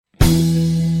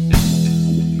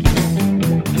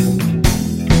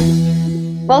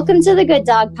Welcome to the Good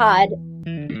Dog Pod.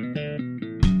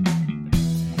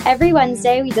 Every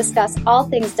Wednesday, we discuss all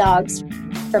things dogs,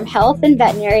 from health and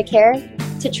veterinary care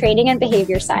to training and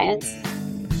behavior science.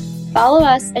 Follow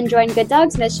us and join Good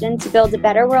Dog's mission to build a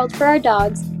better world for our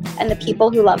dogs and the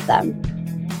people who love them.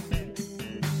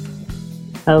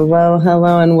 Hello,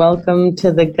 and welcome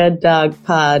to the Good Dog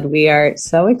Pod. We are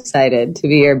so excited to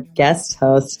be your guest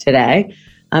host today.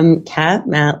 I'm Kat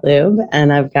Matlube,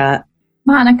 and I've got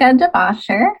Monica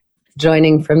DeBosher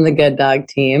joining from the Good Dog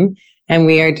team. And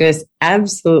we are just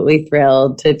absolutely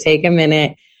thrilled to take a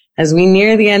minute as we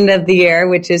near the end of the year,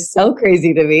 which is so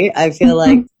crazy to me. I feel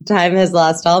like time has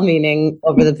lost all meaning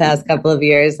over the past couple of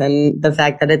years, and the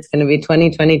fact that it's going to be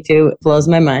 2022 blows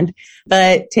my mind.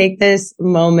 But take this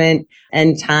moment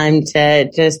and time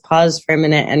to just pause for a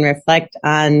minute and reflect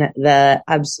on the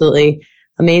absolutely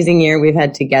amazing year we've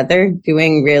had together,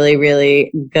 doing really,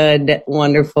 really good,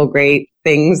 wonderful, great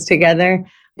things together,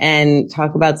 and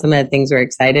talk about some of the things we're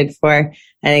excited for.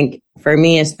 I think for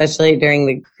me, especially during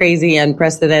the crazy,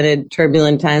 unprecedented,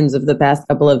 turbulent times of the past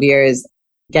couple of years,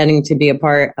 getting to be a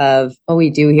part of what we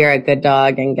do here at Good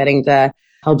Dog and getting to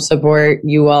help support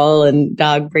you all and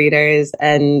dog breeders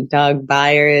and dog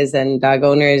buyers and dog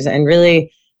owners, and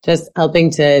really just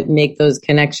helping to make those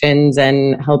connections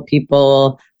and help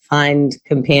people find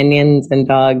companions and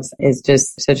dogs is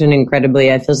just such an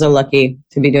I feel so lucky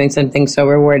to be doing something so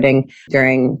rewarding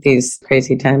during these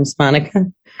crazy times. Monica?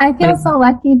 I feel so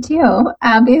lucky too,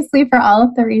 obviously for all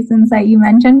of the reasons that you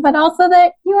mentioned, but also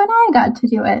that you and I got to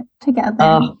do it together.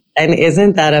 Oh, and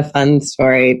isn't that a fun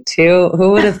story too?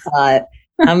 Who would have thought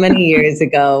how many years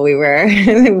ago we were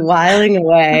whiling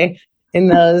away in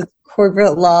those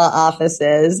corporate law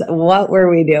offices? What were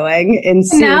we doing? In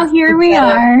suits? Now here we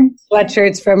are.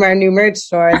 Sweatshirts from our new merch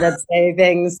store that say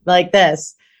things like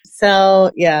this.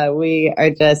 So yeah, we are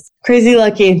just crazy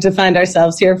lucky to find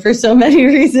ourselves here for so many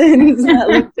reasons.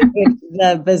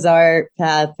 The bizarre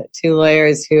path to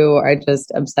lawyers who are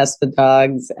just obsessed with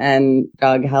dogs and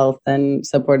dog health and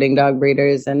supporting dog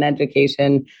breeders and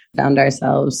education, found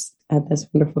ourselves at this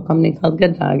wonderful company called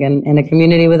Good Dog and in a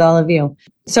community with all of you.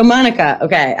 So Monica,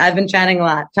 okay, I've been chatting a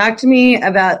lot. Talk to me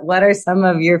about what are some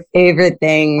of your favorite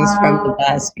things from the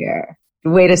past year?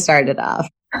 Way to start it off.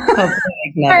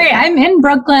 Sorry, I'm in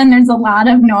Brooklyn. There's a lot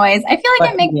of noise. I feel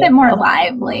like it makes it more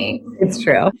lively. It's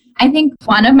true. I think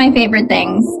one of my favorite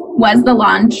things was the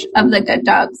launch of the Good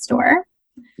Dog store.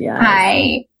 Yeah.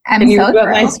 I am Can you so read what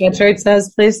my sweatshirt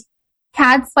says, please?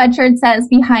 Kat's sweatshirt says,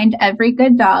 behind every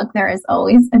good dog, there is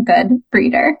always a good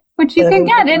breeder, which you can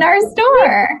get in our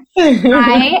store.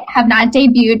 I have not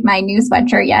debuted my new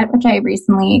sweatshirt yet, which I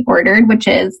recently ordered, which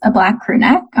is a black crew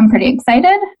neck. I'm pretty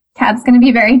excited. Kat's going to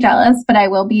be very jealous, but I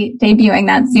will be debuting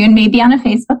that soon, maybe on a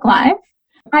Facebook Live.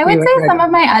 I would say some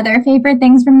of my other favorite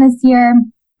things from this year,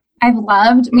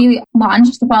 we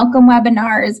launched the welcome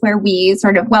webinars where we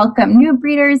sort of welcome new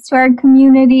breeders to our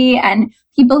community, and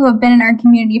people who have been in our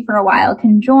community for a while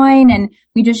can join, and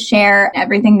we just share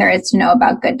everything there is to know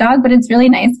about Good Dog. But it's really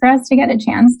nice for us to get a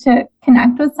chance to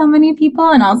connect with so many people.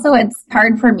 And also it's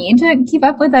hard for me to keep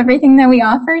up with everything that we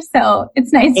offer. So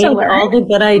it's nice to learn. All the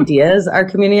good ideas our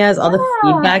community has, all the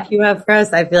feedback you have for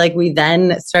us. I feel like we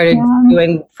then started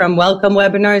doing from welcome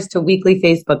webinars to weekly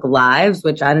Facebook Lives,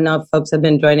 which I don't know if folks have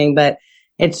been joining, but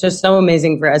it's just so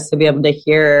amazing for us to be able to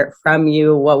hear from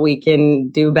you what we can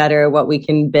do better, what we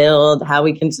can build, how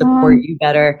we can support you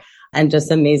better. And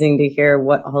just amazing to hear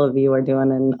what all of you are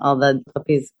doing and all the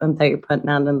puppies that you're putting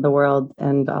out in the world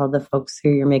and all the folks who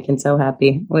you're making so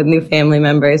happy with new family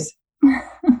members.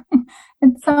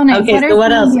 It's so nice. Okay, so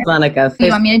what else, Monica? Do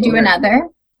you want me to do another?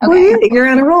 Okay. Well, yeah, you're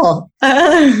on a roll.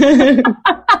 I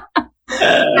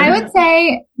would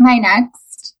say my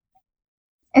next,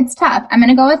 it's tough. I'm going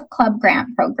to go with Club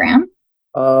Grant program.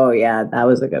 Oh, yeah, that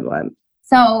was a good one.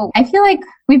 So I feel like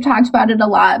we've talked about it a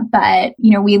lot, but,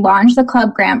 we launched the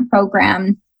Club Grant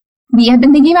program. We have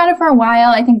been thinking about it for a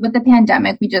while. I think with the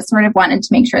pandemic, we just sort of wanted to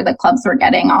make sure that clubs were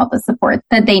getting all the support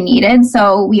that they needed.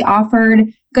 So we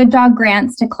offered Good Dog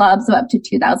grants to clubs of up to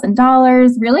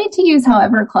 $2,000, really to use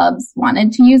however clubs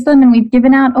wanted to use them. And we've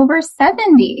given out over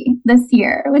 70 this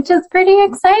year, which is pretty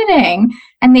exciting.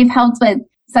 And they've helped with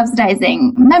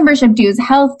subsidizing membership dues,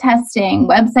 health testing,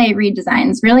 website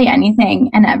redesigns, really anything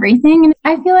and everything. And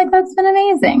I feel like that's been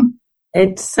amazing.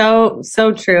 It's so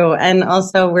true. And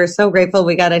also, we're so grateful.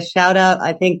 We got a shout out,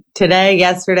 I think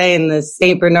yesterday in the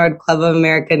St. Bernard Club of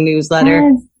America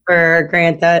newsletter for a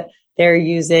grant that they're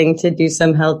using to do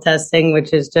some health testing,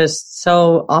 which is just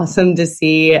so awesome to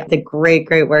see the great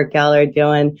work y'all are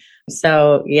doing.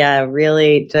 So yeah,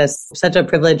 really just such a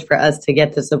privilege for us to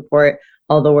get to support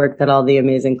all the work that all the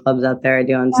amazing clubs out there are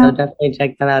doing. So definitely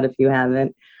check that out if you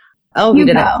haven't. Oh, we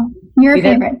did it. Your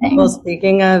favorite thing. Well,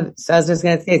 speaking of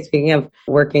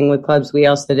working with clubs, we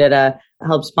also did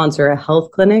help sponsor a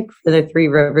health clinic for the Three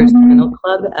Rivers Kennel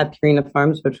Club at Purina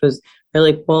Farms, which was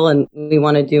really cool. And we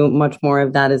want to do much more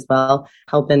of that as well,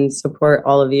 help and support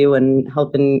all of you and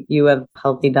helping you have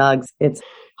healthy dogs. It's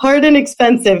hard and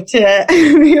expensive to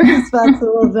be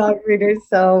responsible dog breeders.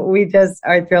 So we just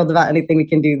are thrilled about anything we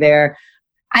can do there.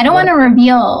 I don't want to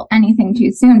reveal anything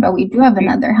too soon, but we do have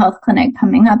another health clinic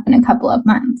coming up in a couple of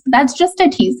months. That's just a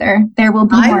teaser. There will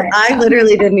be more. I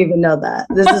literally didn't even know that.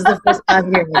 This is the first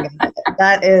time hearing it.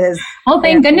 That is. Well,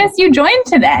 thank goodness you joined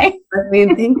today. I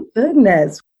mean, thank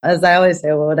goodness. As I always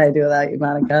say, what would I do without you,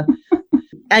 Monica?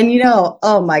 And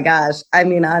oh my gosh. I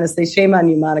mean, honestly, shame on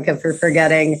you, Monica, for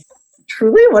forgetting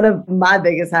truly one of my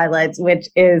biggest highlights, which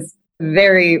is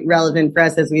very relevant for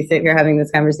us as we sit here having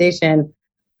this conversation.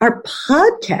 Our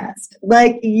podcast,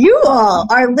 like you all,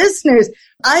 our listeners,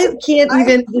 I can't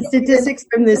even, the statistics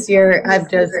from this year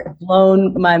have just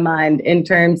blown my mind in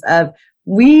terms of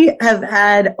we have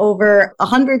had over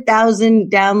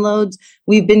 100,000 downloads.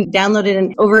 We've been downloaded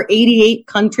in over 88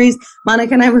 countries.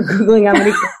 Monica and I were Googling how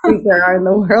many countries there are in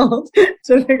the world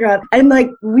to figure out. And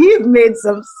we've made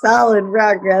some solid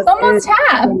progress. Almost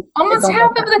half of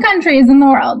the countries in the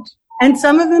world. And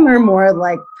some of them are more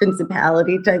like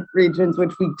principality type regions,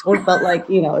 which we told felt like,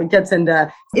 it gets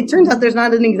into, it turns out there's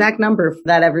not an exact number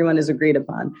that everyone has agreed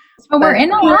upon. But we're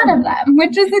in a lot of them,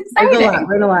 which is exciting.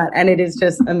 We're in a lot. And it is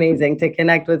just amazing to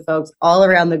connect with folks all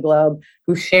around the globe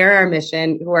who share our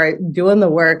mission, who are doing the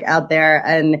work out there.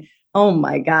 And oh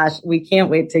my gosh, we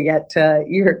can't wait to get to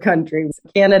your country.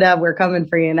 Canada, we're coming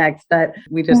for you next. But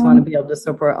we just want to be able to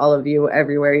support all of you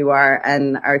everywhere you are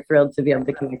and are thrilled to be able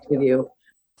to connect with you.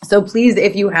 So please,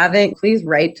 if you haven't, please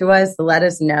write to us to let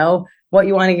us know what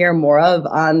you want to hear more of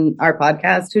on our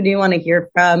podcast. Who do you want to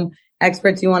hear from?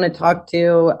 Experts you want to talk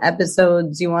to?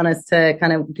 Episodes you want us to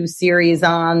kind of do series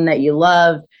on that you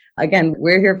love? Again,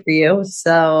 we're here for you.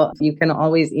 So you can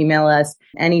always email us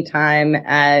anytime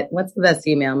at, what's the best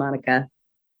email, Monica?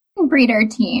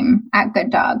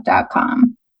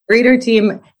 breederteam@gooddog.com.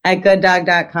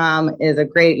 breederteam@gooddog.com is a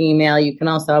great email. You can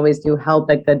also always do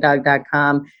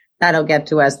help@gooddog.com. That'll get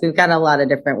to us. We've got a lot of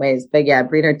different ways, but yeah,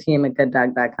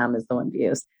 breederteam@gooddog.com is the one to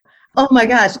use. Oh my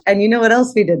gosh. And you know what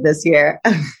else we did this year?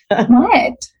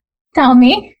 What? Tell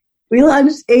me. We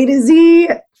launched A to Z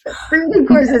breeding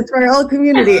courses for our whole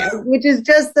community, which is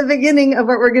just the beginning of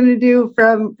what we're going to do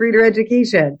from breeder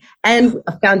education. And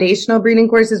foundational breeding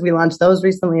courses, we launched those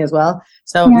recently as well.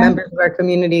 So members of our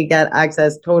community get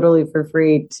access totally for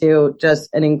free to just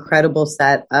an incredible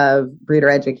set of breeder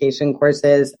education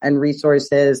courses and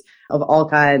resources of all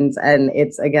kinds. And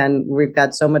it's, again, we've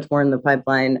got so much more in the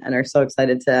pipeline and are so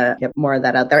excited to get more of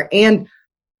that out there. And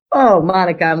oh,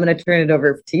 Monica, I'm going to turn it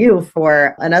over to you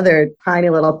for another tiny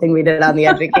little thing we did on the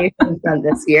education front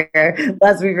this year,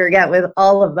 lest we forget with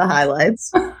all of the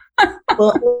highlights. A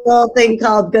little thing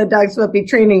called Good Dogs Puppy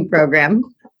Training Program.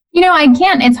 I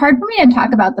can't. It's hard for me to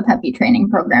talk about the puppy training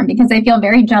program because I feel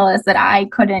very jealous that I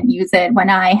couldn't use it when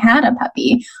I had a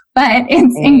puppy. But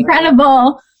it's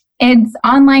incredible. It's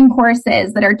online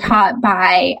courses that are taught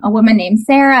by a woman named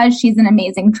Sarah. She's an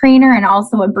amazing trainer and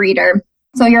also a breeder.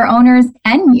 So your owners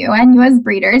and you as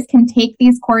breeders can take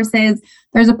these courses.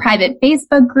 There's a private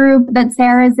Facebook group that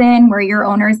Sarah's in where your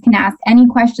owners can ask any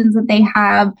questions that they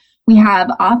have. We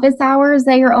have office hours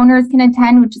that your owners can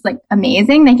attend, which is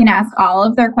amazing. They can ask all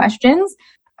of their questions.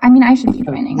 I mean, I should be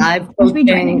joining. Live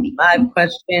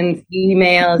questions,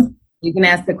 emails. You can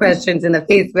ask the questions in the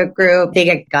Facebook group. They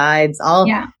get guides, all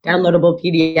downloadable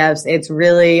PDFs. It's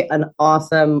really an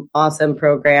awesome, awesome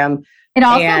program. It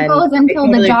also goes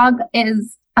until the dog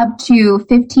is up to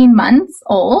 15 months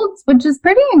old, which is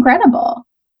pretty incredible.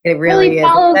 It really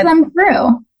follows them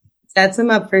through. Sets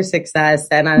them up for success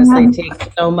and honestly takes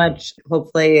so much,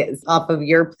 hopefully, off of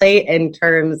your plate in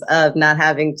terms of not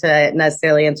having to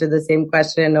necessarily answer the same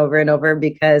question over and over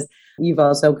because you've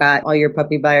also got all your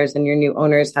puppy buyers and your new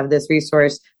owners have this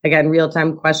resource. Again,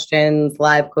 real-time questions,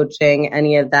 live coaching,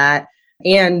 any of that.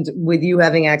 And with you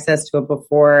having access to it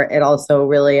before, it also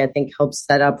really, I think, helps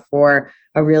set up for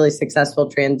a really successful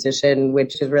transition,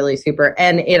 which is really super.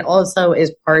 And it also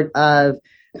is part of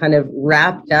kind of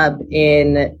wrapped up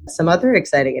in some other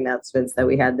exciting announcements that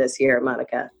we had this year,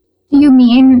 Monica. Do you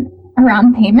mean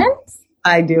around payments?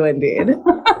 I do indeed.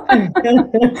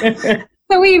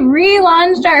 So we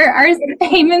relaunched our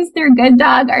payments through Good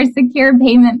Dog, our secure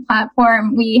payment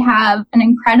platform. We have an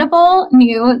incredible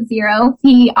new zero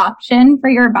fee option for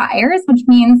your buyers, which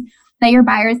means that your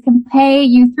buyers can pay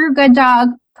you through Good Dog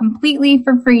completely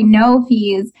for free, no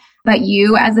fees. But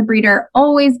you as a breeder,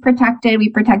 always protected. We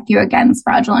protect you against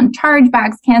fraudulent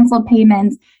chargebacks, canceled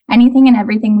payments, anything and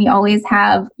everything. We always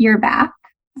have your back.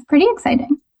 It's pretty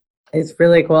exciting. It's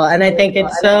really cool. And I think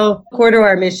it's so core to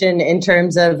our mission in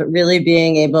terms of really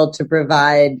being able to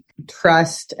provide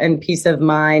trust and peace of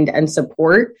mind and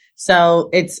support. So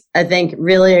it's, I think,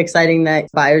 really exciting that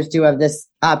buyers do have this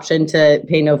option to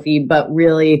pay no fee, but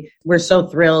really we're so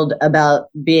thrilled about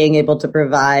being able to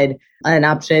provide an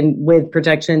option with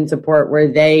protection and support where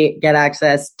they get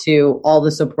access to all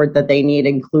the support that they need,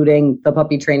 including the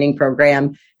puppy training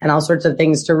program and all sorts of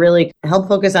things to really help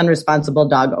focus on responsible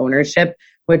dog ownership,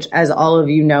 which, as all of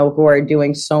you know, who are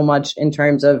doing so much in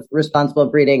terms of responsible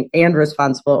breeding and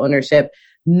responsible ownership,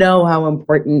 know how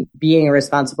important being a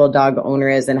responsible dog owner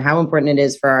is and how important it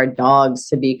is for our dogs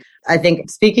to be. I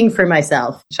think, speaking for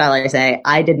myself, shall I say,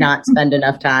 I did not spend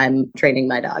enough time training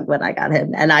my dog when I got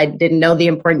him. And I didn't know the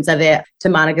importance of it. To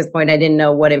Monica's point, I didn't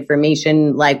know what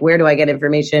information, like, where do I get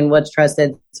information? What's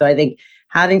trusted? So I think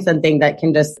having something that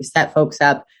can just set folks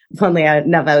up. Funnily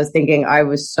enough, I was thinking I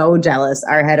was so jealous.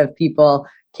 Our head of people,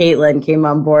 Caitlin, came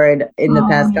on board in the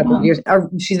past couple of years.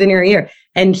 She's in her ear,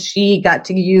 and she got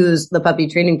to use the puppy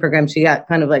training program. She got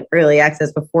kind of like early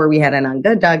access before we had it on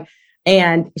Good Dog.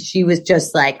 And she was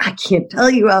just like, I can't tell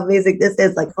you how amazing this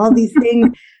is, like all these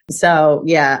things. So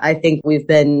yeah, I think we've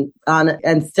been on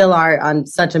and still are on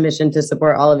such a mission to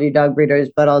support all of you dog breeders,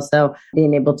 but also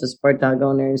being able to support dog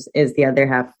owners is the other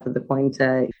half of the coin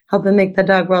to help and make the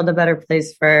dog world a better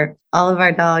place for all of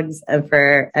our dogs and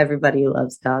for everybody who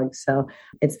loves dogs. So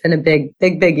it's been a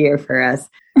big year for us.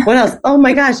 What else? Oh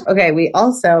my gosh. Okay. We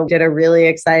also did a really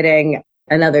exciting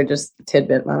another just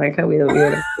tidbit, Monica, we would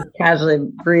have casually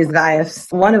breezed by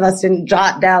if one of us didn't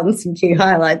jot down some key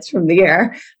highlights from the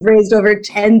year. Raised over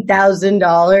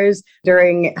 $10,000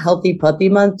 during Healthy Puppy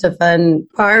Month to fund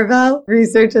Parvo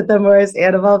research at the Morris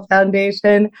Animal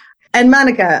Foundation. And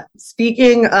Monica,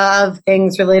 speaking of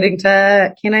things relating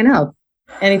to canine health,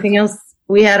 anything else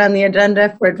we had on the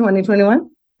agenda for 2021?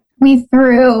 We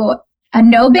threw a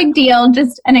no big deal,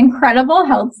 just an incredible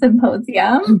health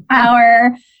symposium.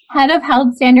 Our head of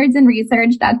health standards and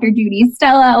research, Dr. Judy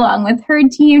Stella, along with her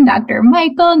team, Dr.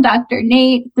 Michael and Dr.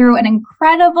 Nate, through an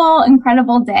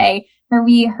incredible day where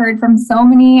we heard from so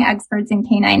many experts in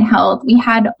canine health. We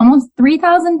had almost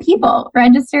 3,000 people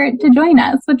register to join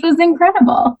us, which was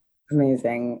incredible.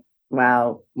 Amazing.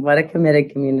 Wow. What a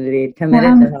committed community,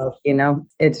 committed to health, you know?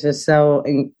 It's just so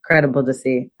incredible to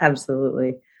see.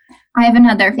 Absolutely. I have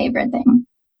another favorite thing.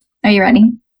 Are you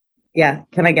ready? Yeah.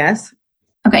 Can I guess?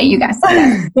 Okay, you guys.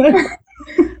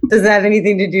 Does that have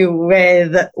anything to do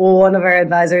with one of our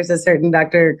advisors, a certain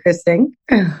Dr. Chris Singh?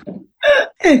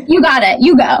 You got it.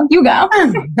 You go.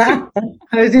 I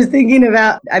was just thinking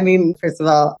about, first of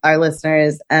all, our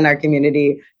listeners and our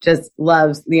community just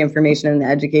loves the information and the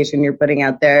education you're putting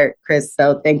out there, Chris.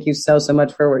 So thank you so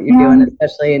much for what you're doing,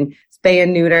 especially in spay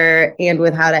and neuter and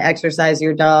with how to exercise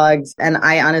your dogs. And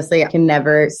I honestly can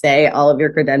never say all of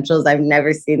your credentials. I've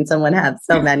never seen someone have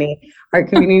so many. Our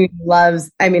community loves,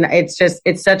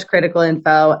 it's such critical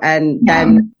info. And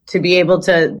then to be able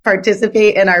to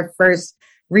participate in our first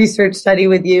research study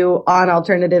with you on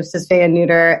alternatives to spay and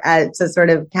neuter to sort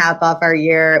of cap off our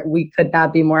year, we could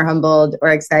not be more humbled or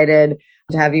excited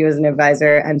to have you as an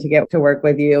advisor and to get to work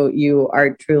with you. You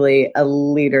are truly a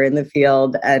leader in the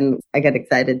field, and I get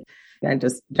excited. I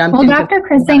just jumped Well, Dr.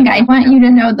 Chris Singh, I want you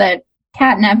to know that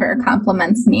Kat never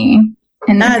compliments me.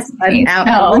 And that's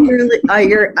literally,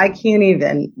 I can't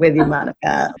even with you,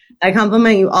 Monica. I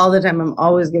compliment you all the time. I'm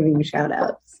always giving you shout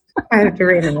outs. I have to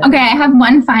read it. Okay, I have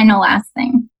one final last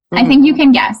thing. I think you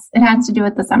can guess. It has to do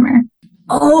with the summer.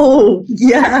 Oh,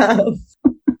 yeah.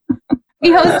 We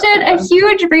hosted a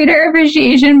huge breeder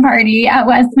appreciation party at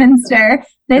Westminster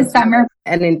this summer.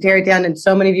 And in Tarrytown, and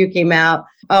so many of you came out.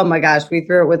 Oh my gosh, we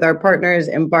threw it with our partners,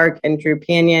 Embark and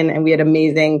Trupanion, and we had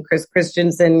amazing Chris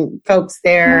Christensen folks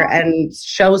there and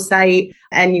Show Site.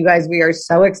 And you guys, we are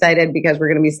so excited because we're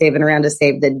going to be saving around to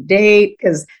save the date.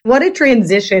 Because what a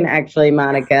transition, actually,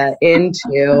 Monica,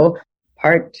 into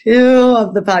part 2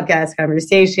 of the podcast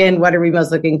conversation. What are we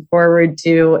most looking forward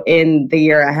to in the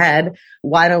year ahead?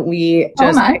 Why don't we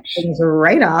just kick things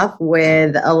right off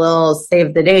with a little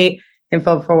save the date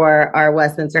info for our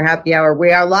Westminster Happy Hour.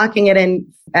 We are locking it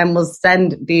in and we'll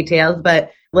send details,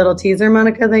 but little teaser,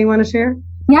 Monica, that you want to share?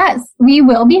 Yes, we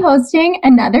will be hosting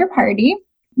another party.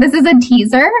 This is a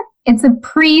teaser. It's a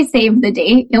pre-save the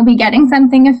date. You'll be getting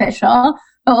something official,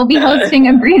 but we'll be hosting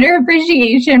a breeder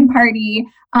appreciation party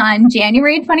on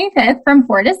January 25th from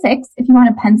 4 to 6. If you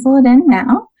want to pencil it in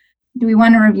now. Do we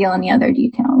want to reveal any other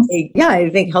details? Yeah, I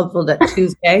think helpful that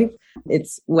Tuesday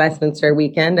It's Westminster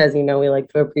weekend. As you know, we like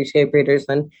to appreciate breeders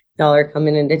when y'all are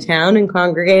coming into town and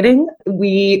congregating.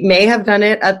 We may have done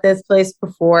it at this place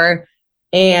before,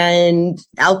 and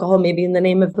alcohol may be in the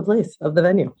name of the place, of the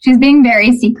venue. She's being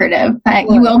very secretive, but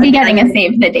you will be getting a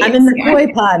save the date. I'm in the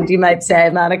koi pond, you might say,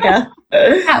 Monica.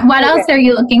 What else are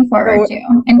you looking forward to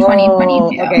in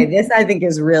 2022? Okay, this I think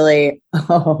is really,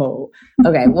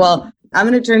 okay. Well, I'm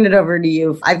going to turn it over to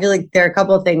you. I feel like there are a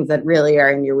couple of things that really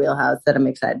are in your wheelhouse that I'm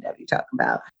excited to have you talk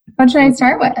about. What should I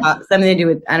start with? Something to do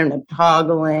with, I don't know,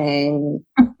 toggling,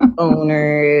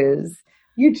 owners.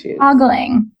 You choose.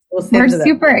 Toggling. We're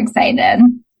super excited.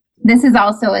 This is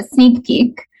also a sneak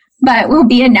peek, but we'll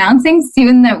be announcing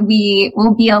soon that we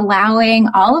will be allowing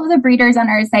all of the breeders on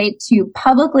our site to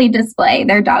publicly display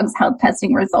their dog's health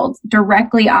testing results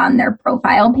directly on their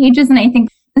profile pages. And I think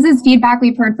this is feedback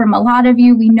we've heard from a lot of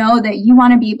you. We know that you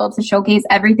want to be able to showcase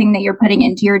everything that you're putting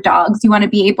into your dogs. You want to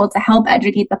be able to help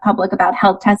educate the public about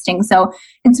health testing. So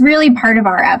it's really part of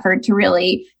our effort to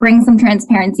really bring some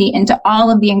transparency into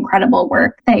all of the incredible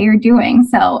work that you're doing.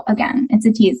 So again, it's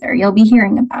a teaser. You'll be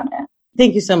hearing about it.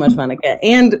 Thank you so much, Monica.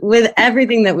 And with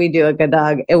everything that we do at Good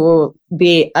Dog, it will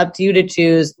be up to you to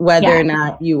choose whether or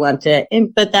not you want to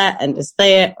input that and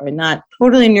display it or not.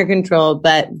 Totally in your control,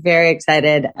 but very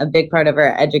excited. A big part of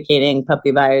our educating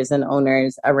puppy buyers and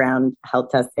owners around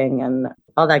health testing and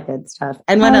all that good stuff.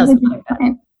 And what else?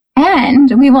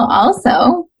 And we will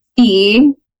also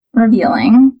be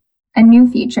revealing a new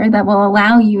feature that will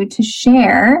allow you to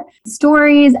share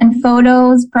stories and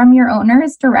photos from your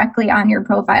owners directly on your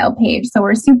profile page. So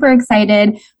we're super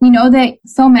excited. We know that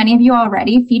so many of you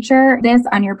already feature this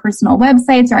on your personal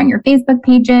websites or on your Facebook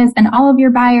pages, and all of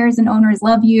your buyers and owners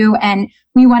love you. And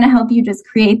we want to help you just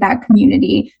create that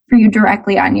community for you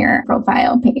directly on your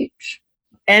profile page.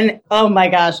 And oh my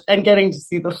gosh, and getting to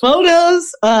see the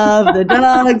photos of the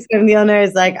dogs and the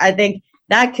owners, I think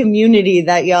that community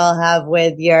that y'all have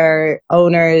with your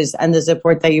owners and the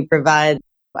support that you provide,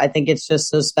 I think it's just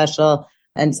so special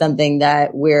and something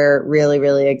that we're really,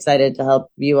 really excited to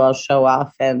help you all show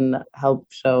off and help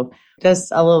show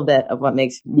just a little bit of what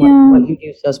makes what you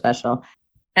do so special.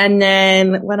 And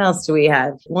then what else do we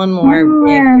have? One more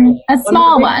review.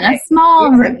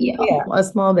 Yeah, a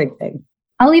small big thing.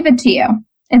 I'll leave it to you.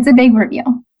 It's a big review.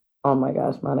 Oh my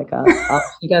gosh, Monica.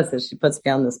 She does this. She puts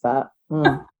me on the spot.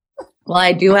 Well,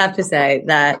 I do have to say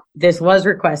that this was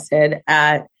requested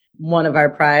at one of our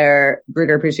prior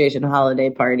Breeder Appreciation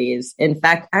holiday parties. In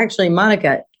fact, actually,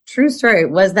 Monica, true story,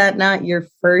 was that not your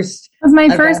first? It was my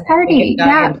first party.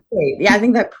 Yeah. Yeah, I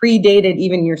think that predated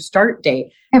even your start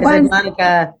date. It was.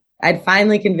 Monica, I'd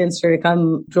finally convinced her to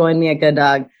come join me at Good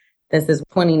Dog. This is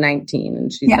 2019.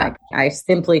 And she's like, I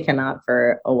simply cannot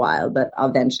for a while, but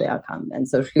eventually I'll come. And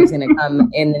so she was going to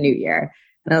come in the new year.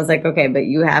 And I was like, okay, but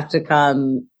you have to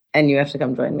come. And you have to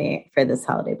come join me for this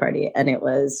holiday party. And it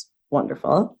was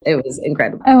wonderful. It was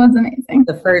incredible. It was amazing.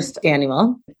 The first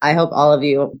annual. I hope all of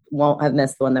you won't have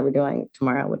missed the one that we're doing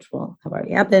tomorrow, which will have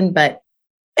already happened. But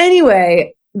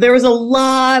anyway, there was a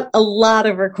lot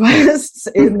of requests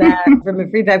in that from a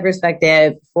free time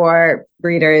perspective for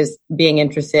breeders being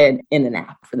interested in an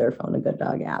app for their phone, a Good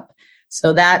Dog app.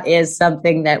 So that is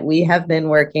something that we have been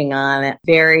working on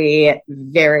very,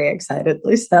 very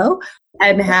excitedly so,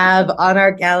 and have on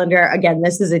our calendar. Again,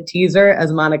 this is a teaser,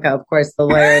 as Monica, of course, the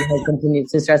lawyer,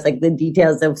 continues to stress, the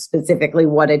details of specifically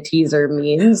what a teaser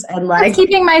means. And I'm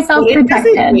keeping myself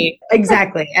protected.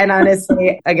 Exactly. And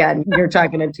honestly, again, you're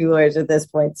talking to two lawyers at this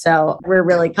point. So we're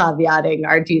really caveating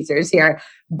our teasers here.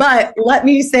 But let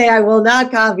me say, I will not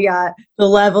caveat the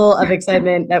level of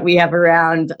excitement that we have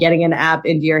around getting an app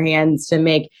into your hands to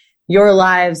make your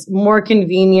lives more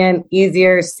convenient,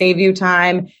 easier, save you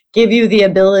time, give you the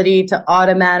ability to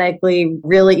automatically,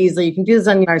 really easily, you can do this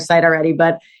on our site already,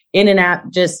 but in an app,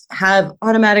 just have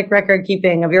automatic record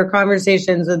keeping of your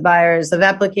conversations with buyers, of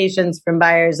applications from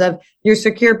buyers, of your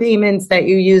secure payments that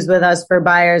you use with us for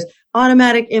buyers,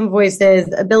 automatic invoices,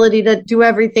 ability to do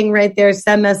everything right there,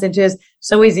 send messages.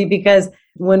 So easy, because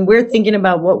when we're thinking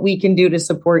about what we can do to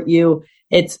support you,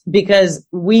 it's because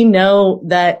we know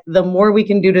that the more we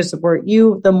can do to support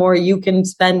you, the more you can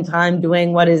spend time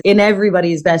doing what is in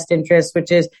everybody's best interest,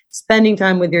 which is spending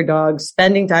time with your dogs,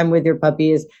 spending time with your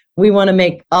puppies. We want to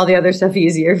make all the other stuff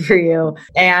easier for you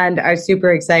and are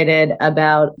super excited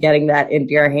about getting that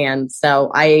into your hands.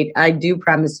 So I do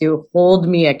promise you, hold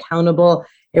me accountable.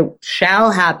 It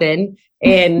shall happen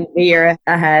in the year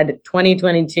ahead.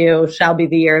 2022 shall be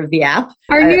the year of the app.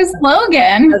 Our new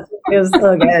slogan. That's our new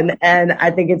slogan. And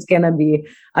I think it's going to be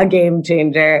a game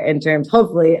changer in terms,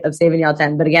 hopefully, of saving y'all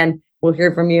time. But again, we'll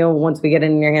hear from you. Once we get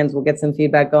it in your hands, we'll get some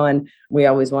feedback going. We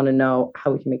always want to know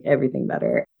how we can make everything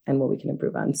better. and what we can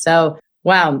improve on. So,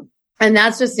 wow. And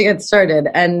that's just to get started.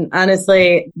 And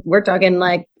honestly, we're talking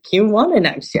like Q1 of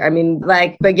next year. I mean,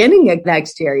 like beginning of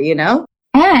next year, you know?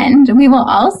 And we will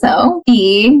also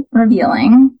be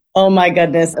revealing. Oh my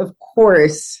goodness. Of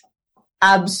course,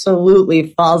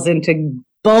 absolutely falls into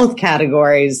both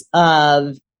categories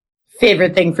of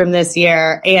favorite thing from this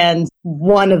year. And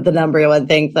one of the number one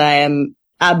things that I am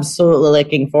absolutely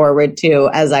looking forward to,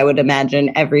 as I would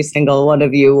imagine every single one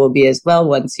of you will be as well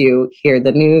once you hear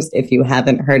the news, if you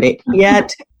haven't heard it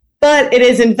yet. But it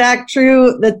is in fact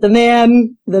true that the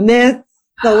man, the myth,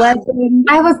 the legend.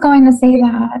 I was going to say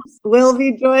that. Will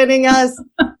be joining us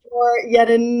for yet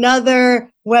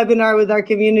another webinar with our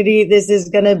community. This is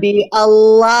going to be a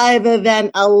live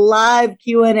event, a live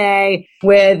Q&A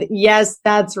with, yes,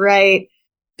 that's right,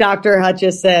 Dr.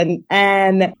 Hutchison.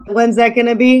 And when's that going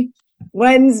to be?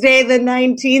 Wednesday, the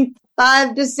 19th,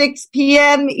 5 to 6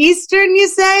 p.m. Eastern, you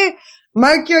say?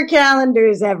 Mark your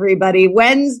calendars, everybody.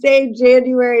 Wednesday,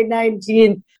 January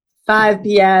 19th, 5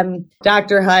 p.m.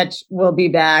 Dr. Hutch will be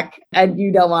back, and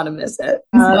you don't want to miss it.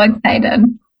 I'm so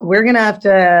excited. We're going to have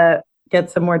to get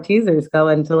some more teasers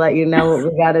going to let you know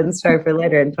what we got in store for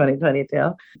later in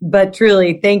 2022. But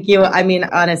truly, thank you. I mean,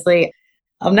 honestly,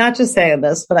 I'm not just saying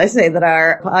this, but I say that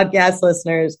our podcast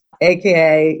listeners,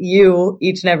 AKA you,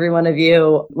 each and every one of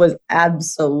you, is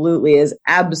absolutely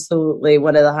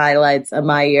one of the highlights of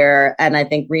my year. And I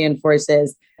think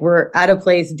reinforces we're at a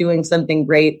place doing something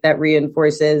great that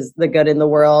reinforces the good in the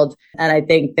world. And I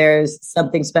think there's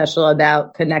something special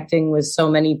about connecting with so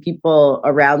many people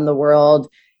around the world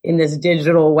in this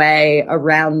digital way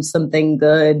around something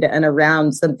good and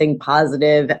around something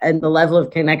positive, and the level of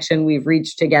connection we've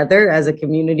reached together as a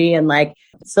community and like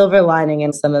silver lining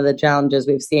in some of the challenges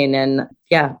we've seen. And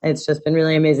yeah, it's just been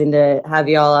really amazing to have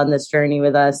you all on this journey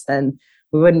with us. And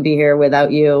we wouldn't be here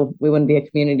without you. We wouldn't be a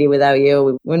community without you.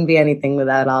 We wouldn't be anything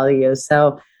without all of you.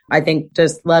 So I think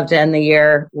just love to end the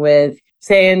year with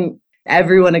saying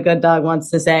everyone a good dog wants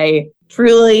to say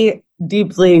truly,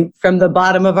 deeply from the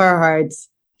bottom of our hearts,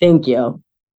 thank you.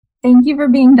 Thank you for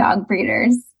being dog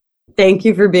breeders. Thank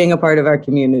you for being a part of our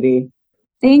community.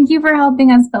 Thank you for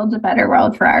helping us build a better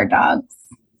world for our dogs.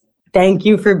 Thank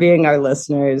you for being our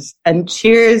listeners. And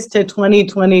cheers to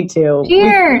 2022.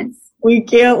 Cheers. We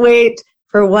can't wait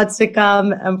for what's to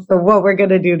come and for what we're going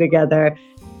to do together.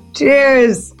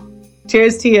 Cheers.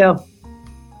 Cheers to you.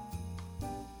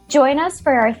 Join us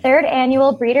for our third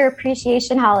annual Breeder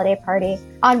Appreciation Holiday Party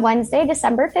on Wednesday,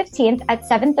 December 15th at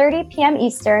 7:30 p.m.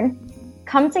 Eastern.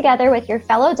 Come together with your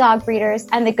fellow dog breeders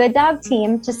and the Good Dog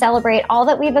team to celebrate all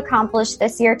that we've accomplished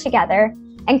this year together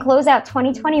and close out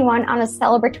 2021 on a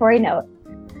celebratory note.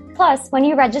 Plus, when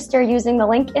you register using the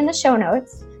link in the show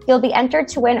notes, you'll be entered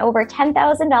to win over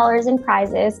 $10,000 in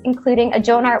prizes, including a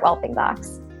Joan Art Whelping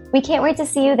box. We can't wait to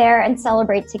see you there and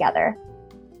celebrate together.